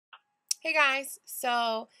Hey guys,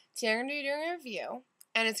 so today I'm going to be doing a review,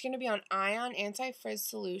 and it's going to be on Ion Anti-Frizz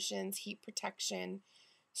Solutions Heat Protection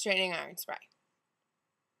Straightening Iron Spray.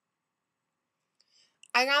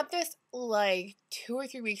 I got this like 2 or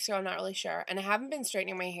 3 weeks ago, I'm not really sure, and I haven't been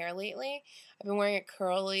straightening my hair lately. I've been wearing it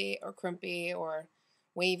curly or crimpy or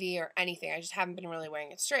wavy or anything. I just haven't been really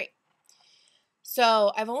wearing it straight.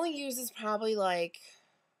 So I've only used this probably like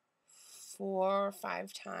 4 or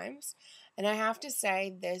 5 times, and I have to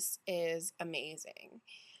say this is amazing.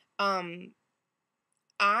 Um,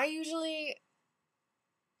 I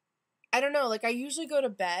don't know, like I usually go to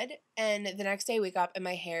bed and the next day I wake up and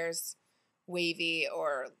my hair's wavy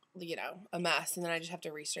or, a mess, and then I just have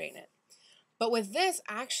to re-straighten it. But with this,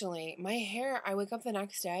 actually, my hair, I wake up the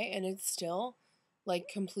next day and it's still like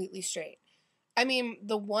completely straight. I mean,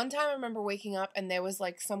 the one time I remember waking up and there was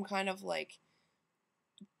like some kind of like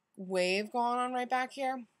wave going on right back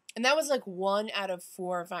here. And that was like 1 out of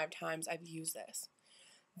 4 or 5 times I've used this.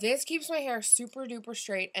 This keeps my hair super duper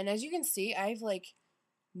straight. And as you can see, I have like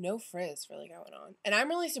no frizz really going on. And I'm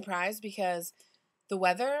really surprised because the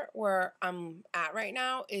weather where I'm at right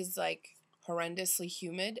now is like horrendously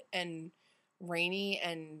humid and rainy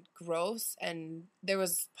and gross. And there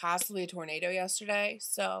was possibly a tornado yesterday.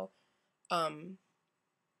 So, I'm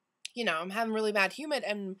having really bad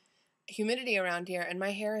humidity around here. And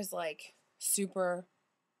my hair is like super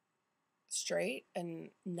straight and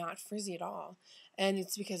not frizzy at all. And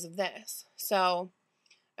it's because of this. So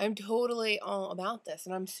I'm totally all about this,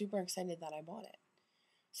 and I'm super excited that I bought it.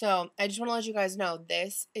 So I just want to let you guys know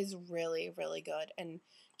this is really, really good and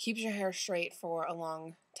keeps your hair straight for a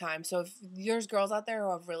long time. So if there's girls out there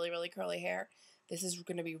who have really, really curly hair, this is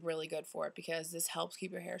going to be really good for it because this helps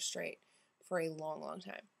keep your hair straight for a long, long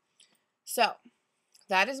time. So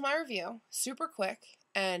that is my review. Super quick,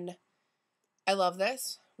 and I love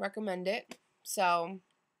this. Recommend it. So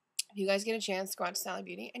if you guys get a chance, go out to Sally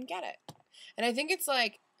Beauty and get it. And I think it's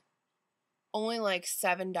like only like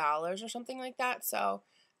 $7 or something like that, so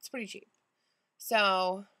it's pretty cheap.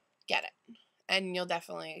 So get it, and you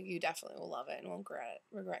definitely will love it and won't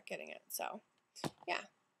regret getting it. So yeah.